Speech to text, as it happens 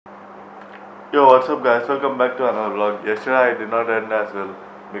Yo, what's up, guys? Welcome back to another vlog. Yesterday I did not end as well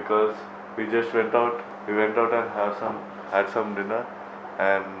because we just went out. We went out and had some dinner,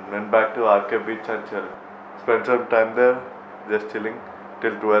 and went back to Arke Beach and spent some time there, just chilling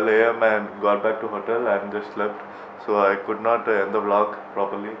till 12 a.m. and got back to hotel and just slept. So I could not end the vlog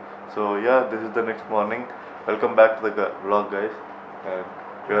properly. So yeah, this is the next morning. Welcome back to the vlog, guys. And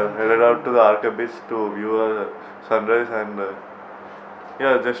we are headed out to the Arke Beach to view a sunrise and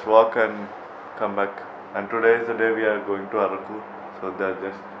yeah, just walk and come back. And today is the day we are going to Araku, so they're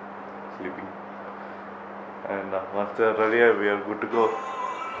just sleeping. And once they're ready, we are good to go.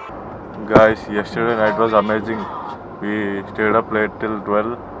 Guys, yesterday night was amazing. We stayed up late till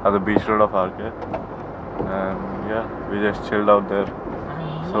 12 at the beach road of Arke, and yeah, we just chilled out there.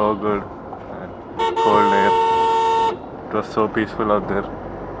 So good and cold air. It was so peaceful out there,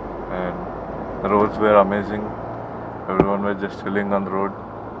 and the roads were amazing. Everyone was just chilling on the road.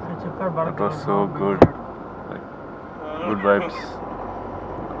 It was so good, like good vibes.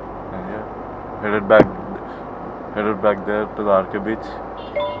 And yeah, headed back there to the Arke beach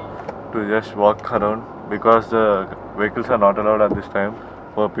to just walk around because the vehicles are not allowed at this time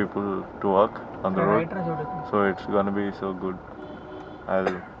for people to walk on the road. So it's gonna be so good.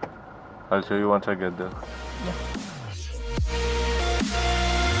 I'll show you once I get there. Yeah.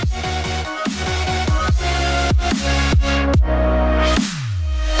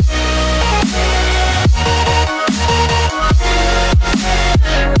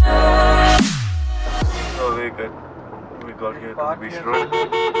 We got here to the beach road.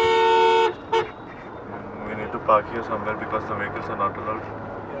 We need to park here somewhere because the vehicles are not allowed.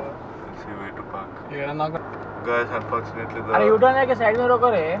 Let's see where to park. Guys, unfortunately the road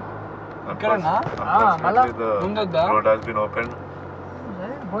has been opened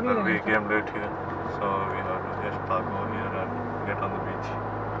and we came late here, so we have to just park over here and get on the beach.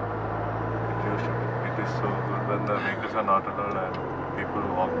 It is so good when the vehicles are not allowed and people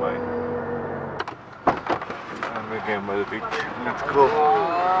walk by. And we came by the beach. Let's go.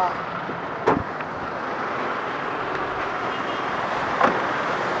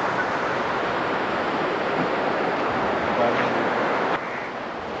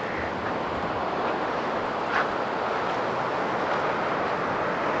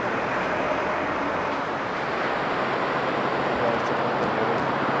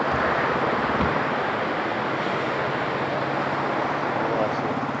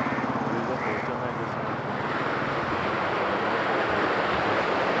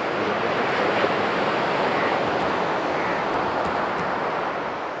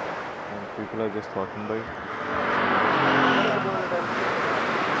 People are just walking by. It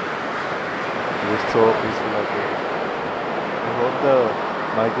is so peaceful out there. I hope the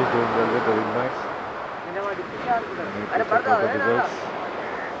mic is doing well with the ring mics.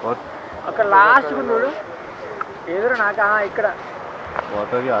 What? What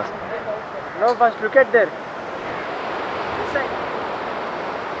are you asking? No, first look at there. This side.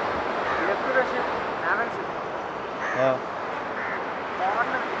 Left to the ship. Haven't seen. Yeah.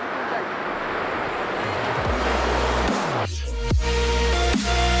 Corner.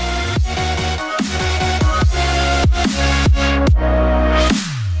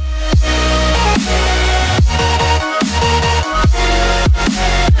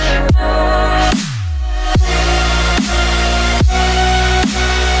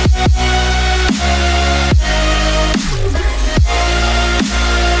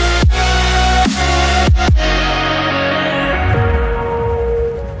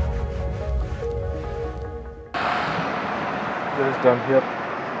 Just done here.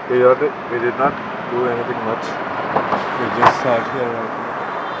 We did not do anything much. We just sat here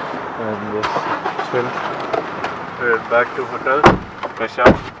and just chill. We went back to hotel, fresh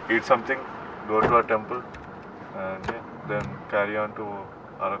up, eat something, go to a temple, and yeah, then carry on to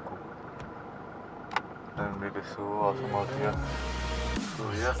Araku. And it is so awesome out here. So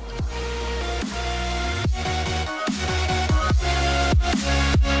yeah.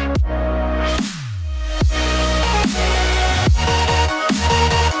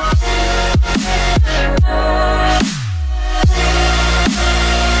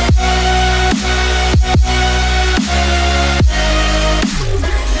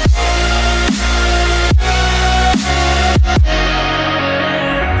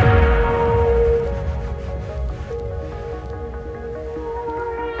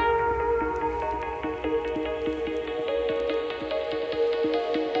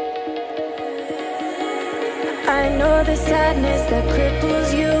 I know the sadness that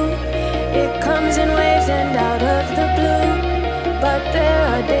cripples you. It comes in waves and out of the blue. But there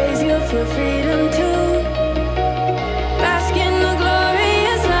are days you feel freedom too. Bask in the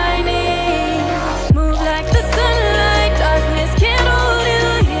glorious lightning.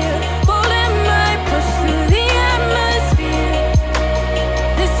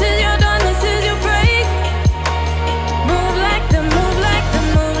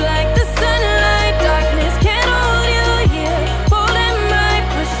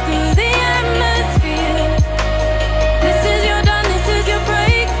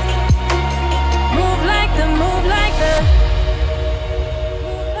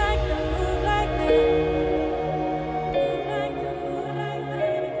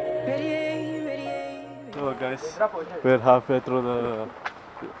 we're halfway through the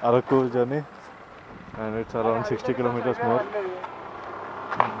Araku journey, and it's around 60 kilometers more.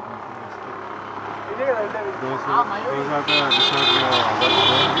 Those are the resort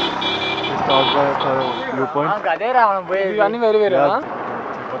we stopped by for a viewpoint. Yeah,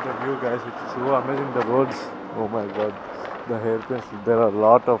 check out the view, guys. It's so amazing. The roads. Oh my God, the hairpins. There are a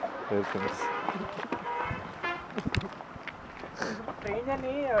lot of hairpins. Train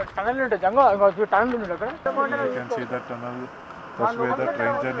journey, tunnel unde jango tunnel unde akkada. You can see that tunnel. That's where the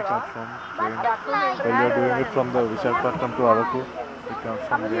train journey comes from. When you're doing it from the Visakhapatnam to Araku, it comes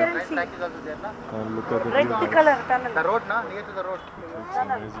from there. And look at the view. Color tunnel. The road, na near to the road. It's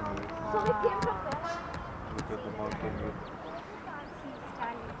amazing. Look at the mountain view.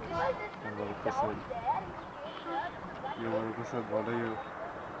 And Araku side. Araku side, what are you?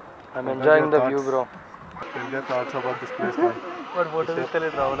 I'm enjoying the view, bro. Tell your thoughts about this place, man. But what is it?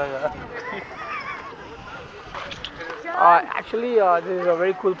 Actually, this is a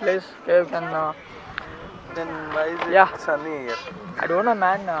very cool place. Okay, you can. Then why is it sunny here? I don't know,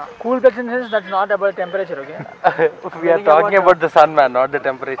 man. Cool place in the sense that's not about temperature, okay? We are talking about the sun, man, not the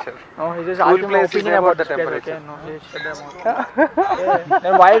temperature. No, he just Cool asked my place is opinion about about the this place, temperature. okay? No, just shut them out. Yeah.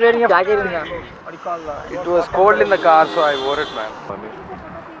 Then why are you wearing a jacket in here? What do you call It was cold in the car, so I wore it, man. Funny.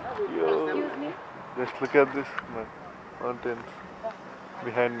 Yo, just look at this mountains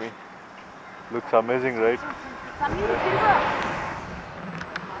behind me. Looks amazing, right?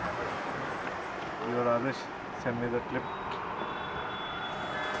 Your Anish, send me the clip.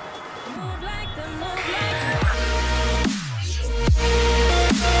 Move like the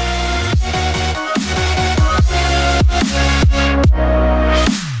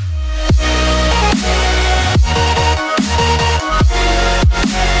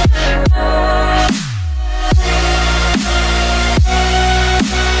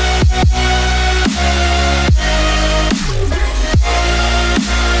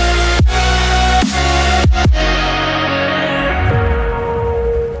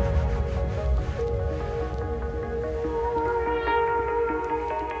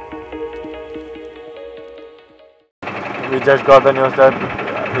We just got the news that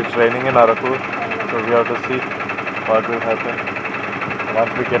it's raining in Araku, so we have to see what will happen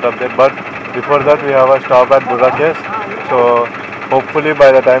once we get up there. But before that, we have a stop at Burakes, so hopefully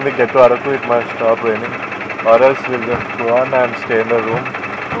by the time we get to Araku, it must stop raining, or else we'll just go on and stay in the room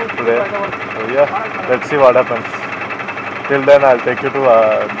today. So yeah, let's see what happens. Till then, I'll take you to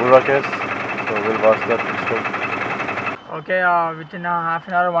Burakes, so we'll watch that instead. Okay, within half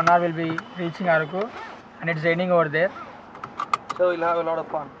an hour, 1 hour, we'll be reaching Araku, and it's raining over there. So we'll have a lot of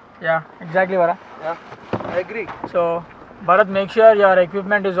fun. Yeah, exactly, Vara. Yeah, I agree. So, Bharat, make sure your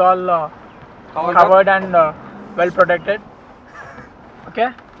equipment is all covered and well protected.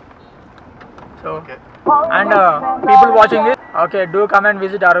 Okay? So, and people watching this, okay, do come and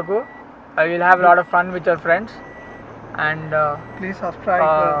visit Araku. You'll have a lot of fun with your friends. And Please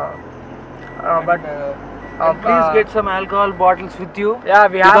subscribe. please Please get some alcohol bottles with you. Yeah,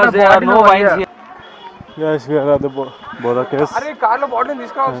 we have because the there are bottle no over wines here. here. Yes, we are at the Burakes. car lo bottle We are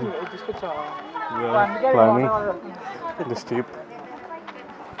climbing the steep.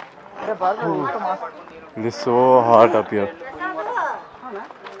 It is so hot up here.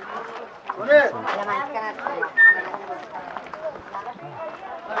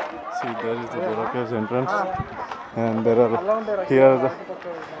 See, there is the Burakes entrance, and there are here the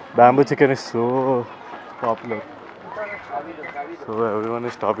bamboo chicken is so popular. So everyone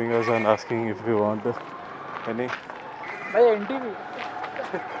is stopping us and asking if we want any. By NTV.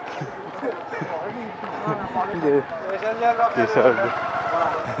 T-shirt.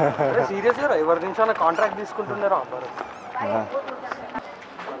 Serious here? Every day contract తీసుకుంటున్నారా?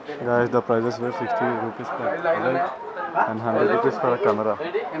 Guys, the prices were 60 rupees per adult and 100 rupees for a camera.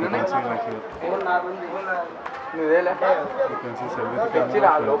 You can see like here. You can see 70 camera,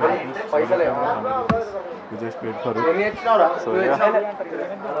 20 rupees, 70 camera, 100 rupees. We just paid for it. So yeah,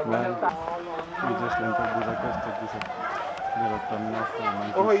 man, we just entered Burakes. Check this out. There are ton of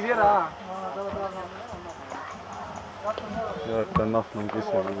monkeys. There are ton of monkeys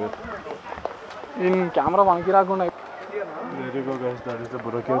everywhere. In camera manki raakunda. There you go, guys. That is the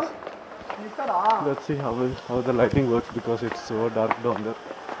Burakes. Let's see how the lighting works because it's so dark down there.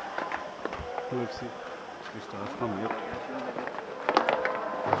 Let's see. We start from here.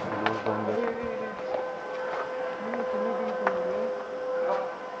 It goes down there.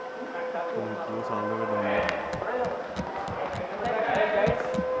 And it goes all the way down there.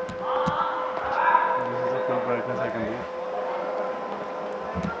 This is the full brightness I can do.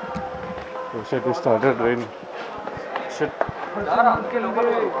 Oh shit, it started raining. Shit.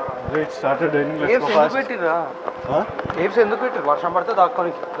 It started raining. Let's caves go ఎందుకు fast. పెట్టిర్రా Huh? Caves ఎందుకు పెట్టిర్రు వర్షం పడితే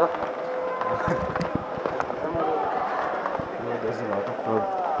దాక్కోనికి No, there's a lot of road.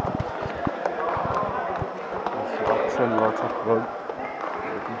 There's lots and lots of road.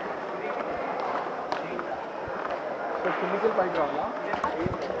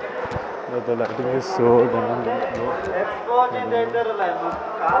 But the lighting is so damn low.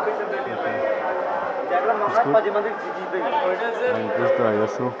 And this is the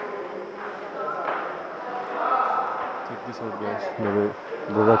ISO. Check this out, guys. The way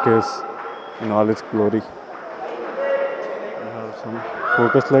Vizag is in all its glory. We have some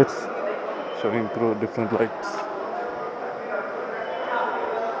focus lights showing through different lights.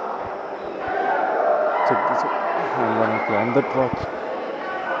 Check this out. I'm gonna climb that rock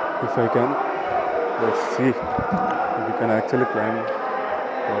if I can. Let's see if we can actually climb.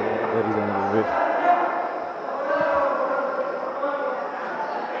 There is another way.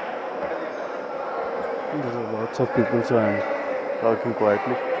 There are lots of people, so I'm talking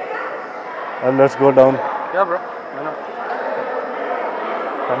quietly. And let's go down. Yeah bro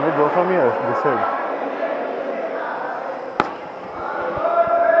Can we go from here, this side?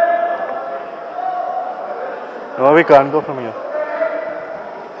 No, we can't go from here.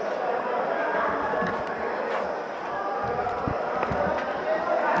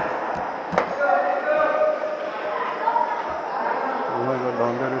 Oh my god,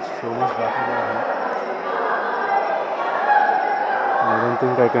 down there is so much darker than here. I don't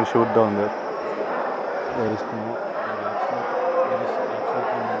think I can shoot down there. There is no. There is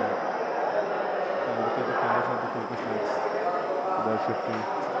absolutely no light. And look at the colors of the focus lights. They are shifting.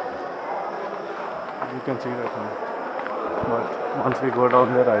 You can see that now. But once we go down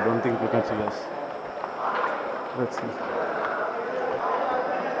there, I don't think you can see us. Let's see.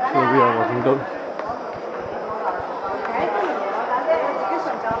 So we are walking down.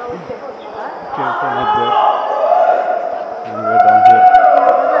 Came from up there. And we are down here.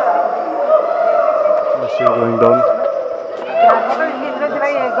 We're still going down.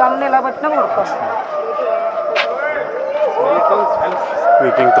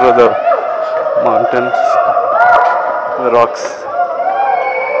 Peeking through the mountains, the rocks.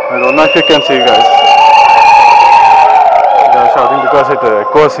 I don't know if you can see, guys. They are shouting because it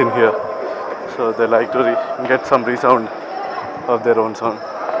echoes in here, so they like to get some resound of their own sound.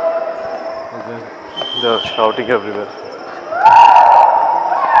 They are shouting everywhere.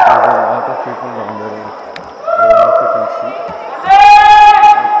 There's a lot of people down there. I don't know if you can see.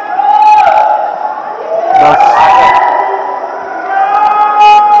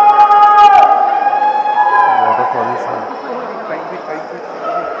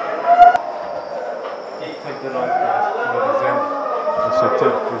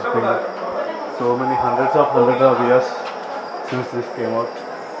 So many hundreds of years since this came out.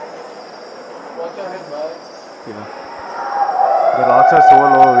 Yeah. The rocks are so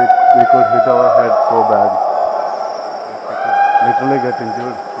low we could hit our head so bad. We could literally get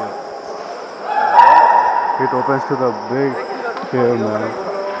injured here. It opens to the big cave, man.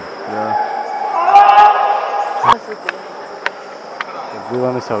 Yeah.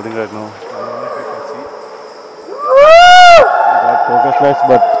 Everyone is shouting right now. I don't know if you can see. We got focus lights,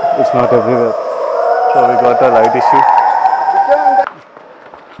 but it's not everywhere. So we got a light issue.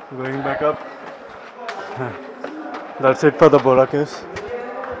 Going back up. That's it for the Bora caves.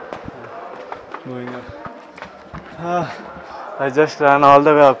 Going up. I just ran all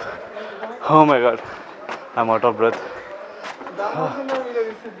the way up. Oh my god. I'm out of breath.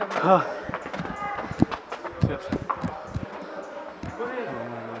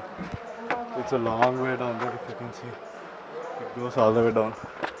 It's a long way down there, if you can see. It goes all the way down.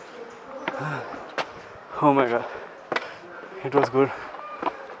 Oh my god. It was good.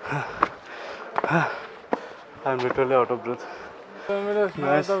 I'm literally out of breath.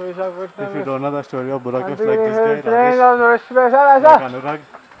 Guys, if you don't know the story of Burak, it's like this guy, Rajesh, like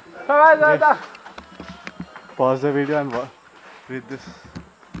Anurag. Pause the video and read this.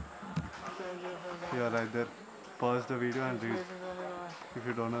 Yeah, right there. Pause the video and read. If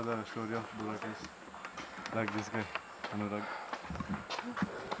you don't know the story of Burak, like this guy, Anurag.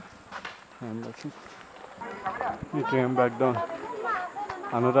 And that's it. We came back down.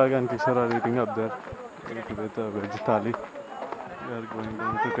 Anurag and Kishore are eating up there with a veg thali. We are going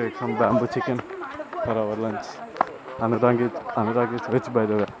down to take some bamboo chicken for our lunch. Anurag is veg, by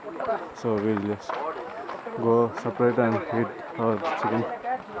the way, so we'll just go separate and eat our chicken,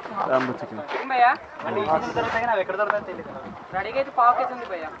 bamboo chicken.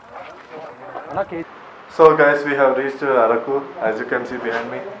 So guys, we have reached Araku, as you can see behind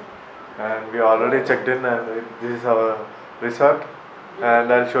me, and we already checked in, and this is our resort,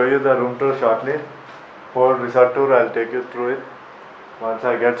 and I'll show you the room tour shortly. For resort tour, I'll take you through it once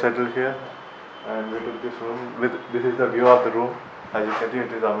I get settled here. And we took this room. This is the view of the room. As you can see,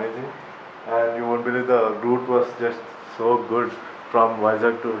 it is amazing, and you won't believe the route was just so good from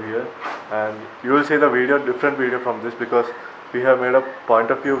Vizag to here. And you will see the different video from this, because we have made a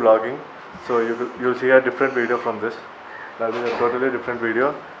point of view vlogging. So you'll see a different video from this. That is a totally different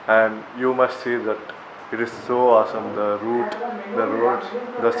video, and you must see that. It is so awesome. The route, the roads,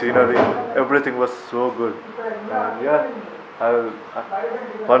 the scenery, everything was so good. And yeah,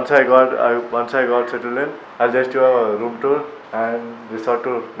 once I got settled in, I'll just do a room tour and resort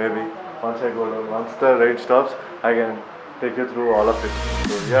tour maybe. Once I go down, once the rain stops, I can take you through all of it.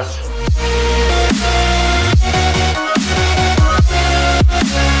 So yeah.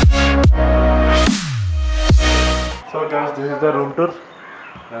 So guys, this is the room tour,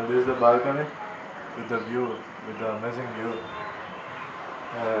 and this is the balcony with the view, with the amazing view.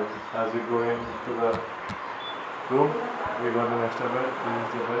 And as we go into the room, we got an extra bed. This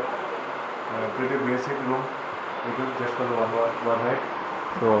is the bed. Pretty basic room. We took just for the one night.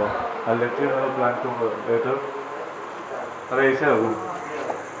 So I'll let you know the plan to later. Are you sure? Room.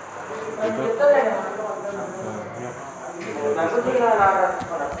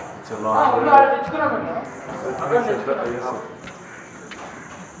 It's a long way.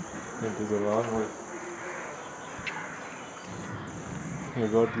 It is a long way. You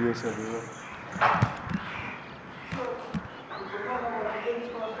got views everywhere.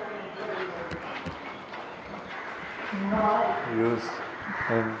 Views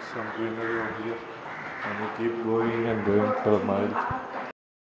and some greenery over here. And we keep going and going for a mile.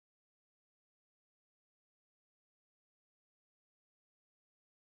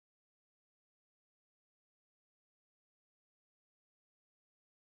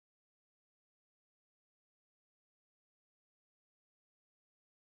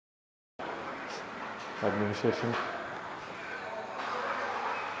 Administration.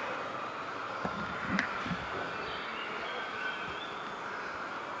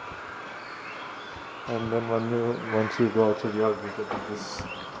 And then once you go outside, you are greeted with this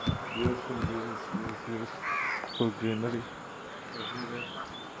beautiful greenery everywhere.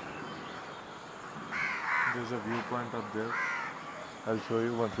 There's a viewpoint up there. I'll show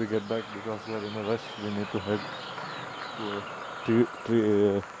you once we get back, because we are in a rush. We need to head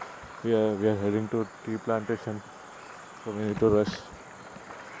to we are heading to tea plantation, so we need to rush.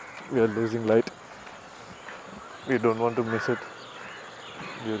 We are losing light. We don't want to miss it.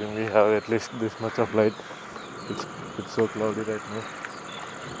 During we have at least this much of light. It's so cloudy right now.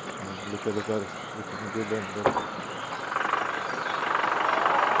 And look at the cars. Looking good and good.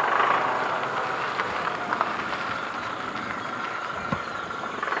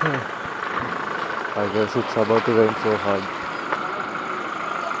 I guess it's about to rain so hard.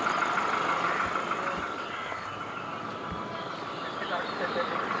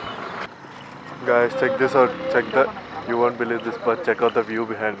 Guys, check this out. You won't believe this, but check out the view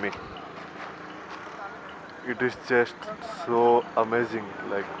behind me. It is just so amazing.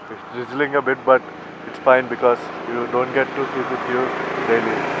 Like, it's drizzling a bit, but it's fine because you don't get to see this view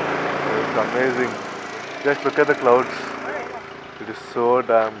daily. So it's amazing. Just look at the clouds. It is so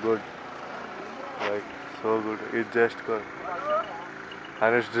damn good. Like, so good. It just got,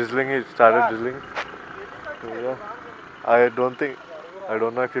 and it's drizzling. It started drizzling. So yeah, I don't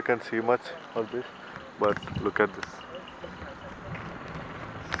know if you can see much of this, but look at this.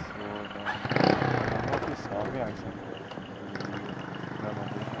 So damn. What is Sami accent?